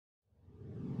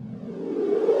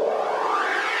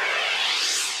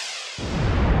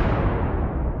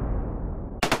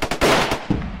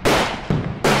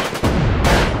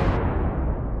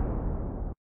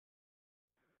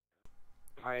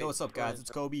Yo, what's up, guys?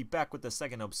 It's Kobe back with the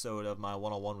second episode of my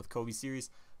one-on-one with Kobe series.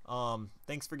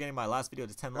 Thanks for getting my last video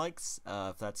to 10 likes.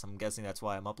 If that's, I'm guessing that's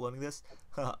why I'm uploading this.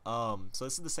 So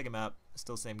this is the second map.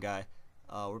 Still same guy.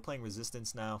 We're playing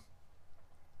Resistance now,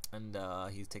 and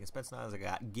he's taking Spence now as I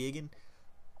got Gigan.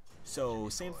 So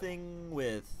same thing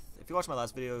with. If you watched my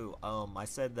last video, I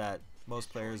said that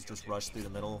most players just rush through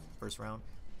the middle first round.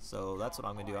 So that's what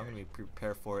I'm gonna do. I'm gonna be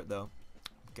prepare for it though.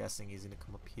 I'm guessing he's gonna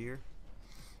come up here.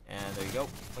 And there you go.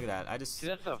 Look at that. It's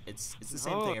the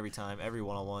same thing every time, every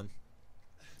one-on-one.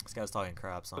 This guy's talking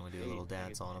crap, so I'm gonna do a little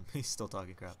dance on him. He's still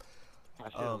talking crap.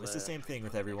 It's the same thing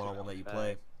with every one-on-one that you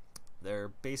play. They're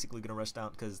basically gonna rush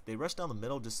down because they rush down the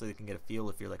middle just so they can get a feel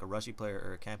if you're like a rushy player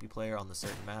or a campy player on the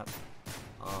certain map.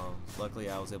 Luckily,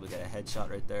 I was able to get a headshot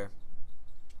right there.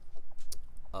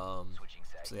 So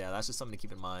yeah, that's just something to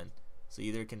keep in mind. So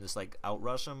either you can just like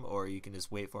outrush them, or you can just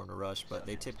wait for them to rush. But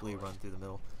they typically run through the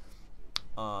middle.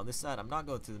 This side, I'm not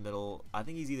going through the middle. I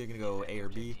think he's either going to go A or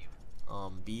B.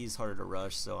 B is harder to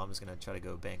rush, so I'm just going to try to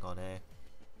go bank on A.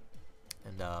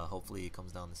 And hopefully he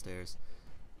comes down the stairs.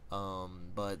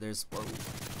 But there's... Whoa.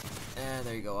 And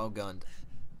there you go, outgunned.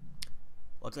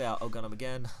 Luckily I'll outgun him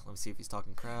again. Let me see if he's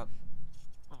talking crap.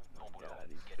 Oh my god,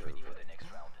 get ready for the next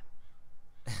round.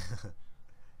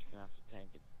 You're gonna have to tank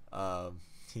it.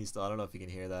 He's still... I don't know if you can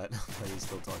hear that, but he's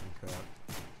still talking crap.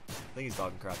 I think he's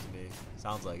talking crap to me.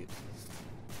 Sounds like it.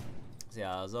 So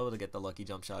yeah, I was able to get the lucky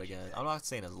jump shot again. I'm not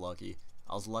saying it's lucky.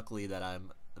 I was lucky that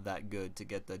I'm that good to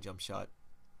get the jump shot.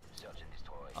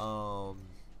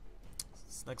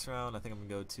 This next round, I think I'm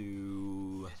gonna go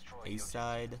to A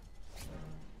side.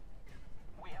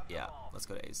 Yeah, let's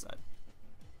go to A side.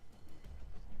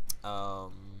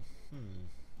 Let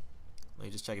me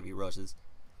just check if he rushes.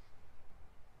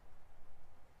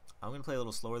 I'm gonna play a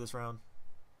little slower this round.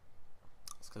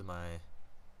 It's because my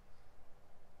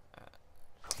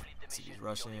let's see, he's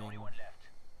rushing.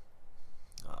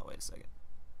 Oh, wait a second.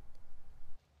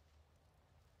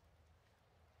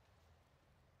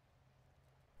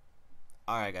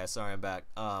 Alright guys, sorry I'm back.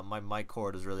 My mic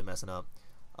cord is really messing up.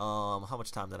 How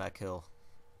much time did I kill?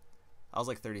 I was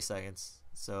like 30 seconds,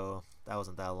 so that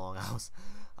wasn't that long.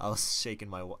 I was shaking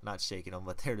my, not shaking them,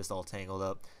 but they're just all tangled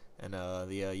up, and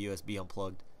the USB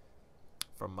unplugged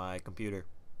from my computer.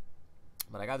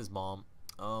 But I got this bomb.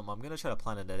 I'm gonna try to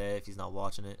plant it today if he's not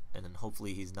watching it, and then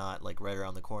hopefully he's not like right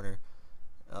around the corner,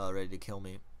 ready to kill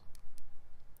me.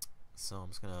 So I'm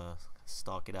just gonna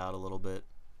stalk it out a little bit,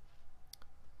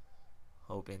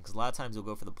 hoping, because a lot of times they'll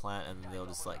go for the plant and then they'll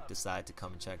just like decide to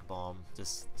come and check bomb,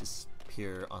 just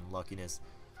pure unluckiness.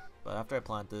 But after I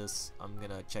plant this, I'm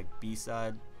gonna check B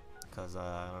side, because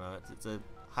I don't know, it's a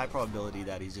high probability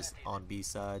that he's just on B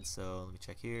side. So let me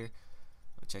check here.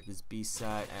 Check this B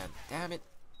side, and damn it.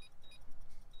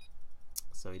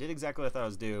 So he did exactly what I thought I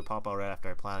was due, pop out right after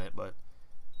I plant it, but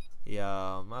he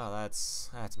oh, that's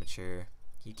mature.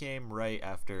 He came right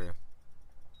after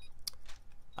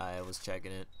I was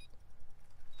checking it.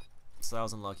 So that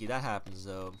was unlucky. That happens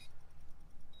though.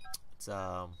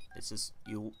 It's just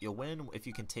you'll win if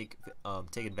you can take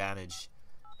advantage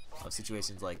of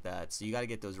situations like that. So you gotta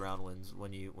get those round wins.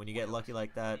 When you get lucky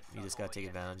like that, you just gotta take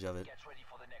advantage of it.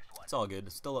 It's all good.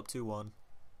 It's still up 2-1.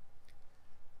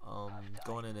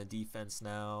 Going into defense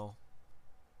now.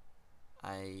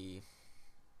 I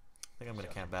think I'm gonna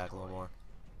camp back a little more.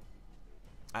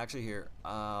 Actually, here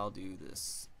I'll do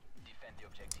this.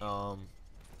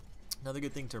 Another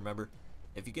good thing to remember: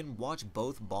 if you can watch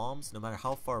both bombs, no matter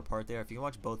how far apart they are, if you can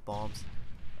watch both bombs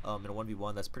in a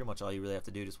 1v1, that's pretty much all you really have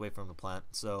to do. Just wait for them to plant.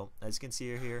 So as you can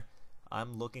see here,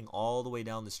 I'm looking all the way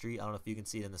down the street. I don't know if you can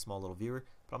see it in the small little viewer,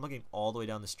 but I'm looking all the way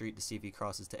down the street to see if he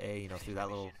crosses to A, you know, through that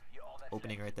little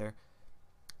opening right there.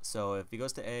 So if he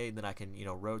goes to A, then I can, you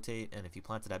know, rotate, and if he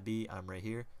planted at B, I'm right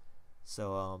here.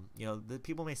 So, you know, the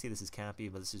people may see this as campy,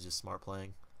 but this is just smart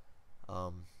playing.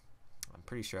 I'm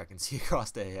pretty sure I can see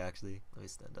across to A, actually. Let me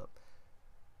stand up.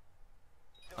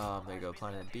 There you go,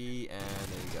 planted at B, and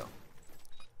there you go.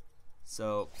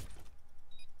 So,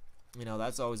 you know,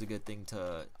 that's always a good thing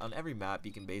to, on every map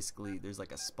you can basically, there's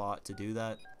like a spot to do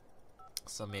that.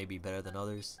 Some may be better than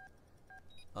others,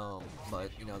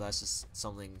 but you know, that's just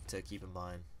something to keep in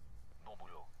mind.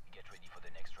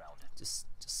 Just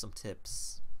some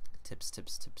tips.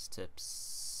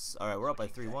 Alright, we're up by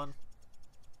 3-1.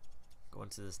 Going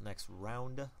to this next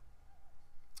round.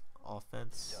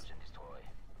 Offense.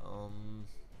 I'm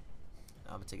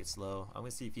gonna take it slow. I'm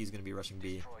gonna see if he's gonna be rushing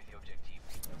B.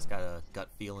 Just got a gut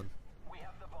feeling.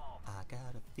 I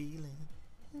got a feeling.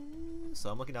 So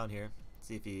I'm looking down here.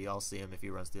 See if I'll see him if he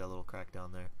runs through that little crack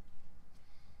down there.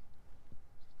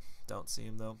 Don't see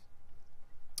him though.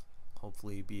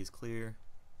 Hopefully B is clear.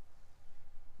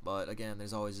 But again,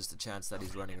 there's always just a chance that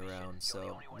he's running around,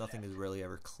 so nothing is really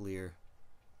ever clear.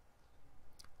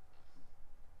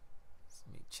 So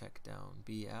let me check down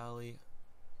B alley.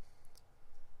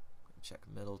 Check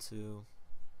middle too.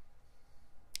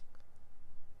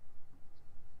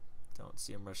 Don't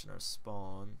see him rushing our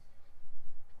spawn.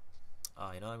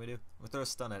 You know what I'm gonna do? I'm gonna throw a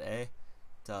stun at A.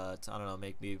 To I don't know,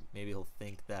 maybe he'll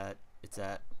think that it's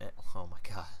at. Oh my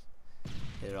god!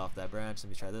 Hit it off that branch. Let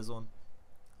me try this one.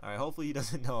 All right. Hopefully he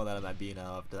doesn't know that I'm at B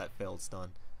now after that failed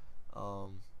stun.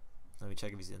 Let me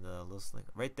check if he's in the listening.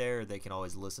 Right there, they can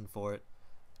always listen for it.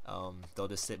 They'll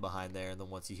just sit behind there, and then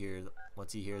once he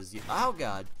hears you. Oh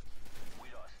god!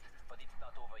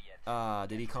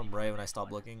 Did he come right when I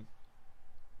stopped looking?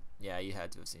 Yeah, you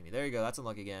had to have seen me. There you go. That's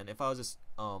unlucky again. If I was just,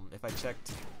 if I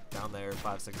checked down there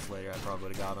 5 seconds later, I probably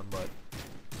would have got him, but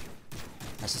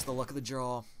that's just the luck of the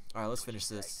draw. All right, let's finish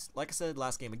this. Like I said,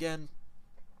 last game again.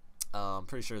 I'm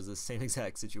pretty sure it's the same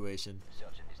exact situation.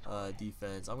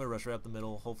 Defense. I'm gonna rush right up the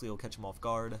middle. Hopefully, it'll catch him off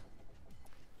guard.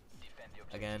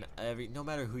 Again, no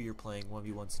matter who you're playing,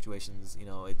 1v1 situations, you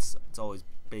know, it's always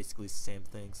basically the same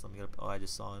thing. So let me get up. Oh, I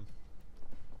just saw him.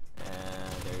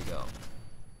 And there you go.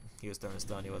 He was throwing a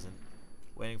stun. He wasn't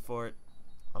waiting for it.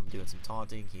 I'm doing some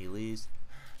taunting. He leaves.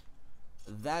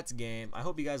 That's game. I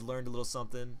hope you guys learned a little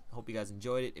something. Hope you guys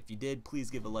enjoyed it. If you did,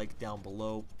 please give a like down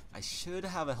below. I should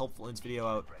have a helpful hints video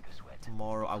out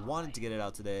tomorrow. I wanted to get it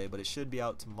out today, but it should be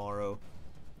out tomorrow.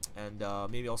 And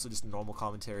maybe also just a normal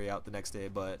commentary out the next day.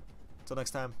 But until next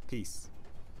time, peace.